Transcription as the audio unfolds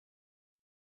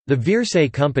The Veerse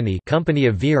Company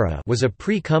of Veere was a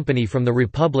pre-company from the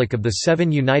Republic of the Seven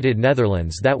United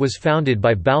Netherlands that was founded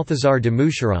by Balthazar de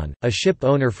Moucheron, a ship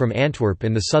owner from Antwerp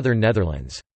in the southern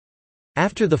Netherlands.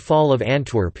 After the fall of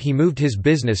Antwerp he moved his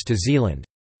business to Zeeland.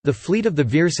 The fleet of the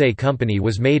Veerse Company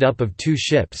was made up of 2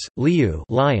 ships, Leeuw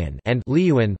Lion and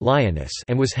Leeuwin Lioness,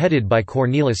 and was headed by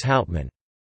Cornelis Houtman.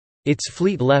 Its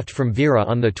fleet left from Veere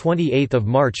on 28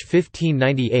 March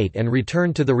 1598 and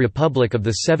returned to the Republic of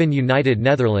the Seven United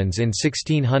Netherlands in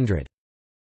 1600.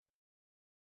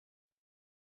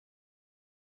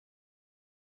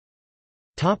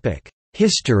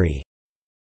 History.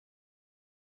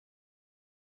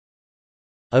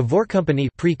 A voorcompagnie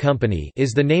pre-company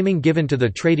is the naming given to the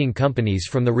trading companies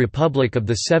from the Republic of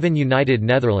the Seven United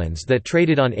Netherlands that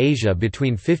traded on Asia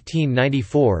between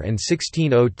 1594 and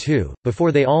 1602,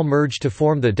 before they all merged to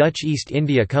form the Dutch East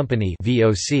India Company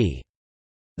 (VOC).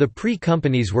 The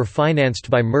pre-companies were financed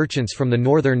by merchants from the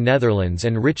northern Netherlands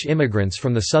and rich immigrants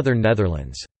from the southern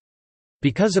Netherlands.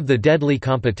 Because of the deadly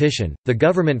competition, the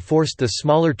government forced the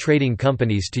smaller trading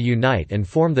companies to unite and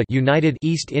form the United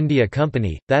East India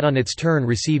Company, that on its turn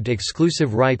received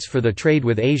exclusive rights for the trade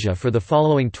with Asia for the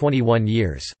following 21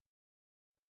 years.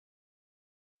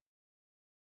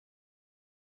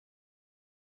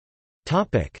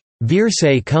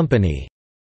 Veerse Company.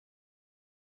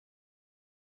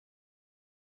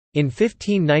 In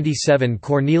 1597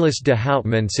 Cornelis de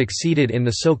Houtman succeeded in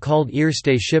the so-called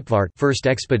Eerste Scheepvaart first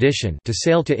expedition to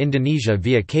sail to Indonesia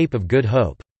via Cape of Good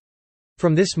Hope.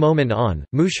 From this moment on,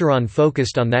 Moucheron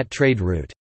focused on that trade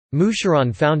route.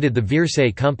 Moucheron founded the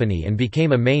Veerse Company and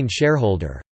became a main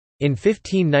shareholder. In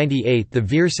 1598 the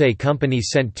Veerse Company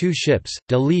sent 2 ships,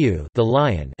 de Leeuw the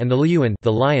Lion and the Leeuwin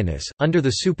the Lioness, under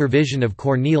the supervision of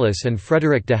Cornelis and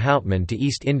Frederik de Houtman to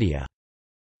East India.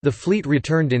 The fleet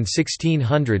returned in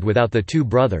 1600 without the 2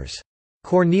 brothers.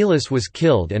 Cornelis was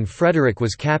killed and Frederik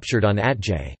was captured on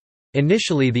Atjeh.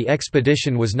 Initially the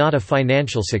expedition was not a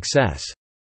financial success.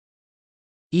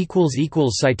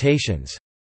 Citations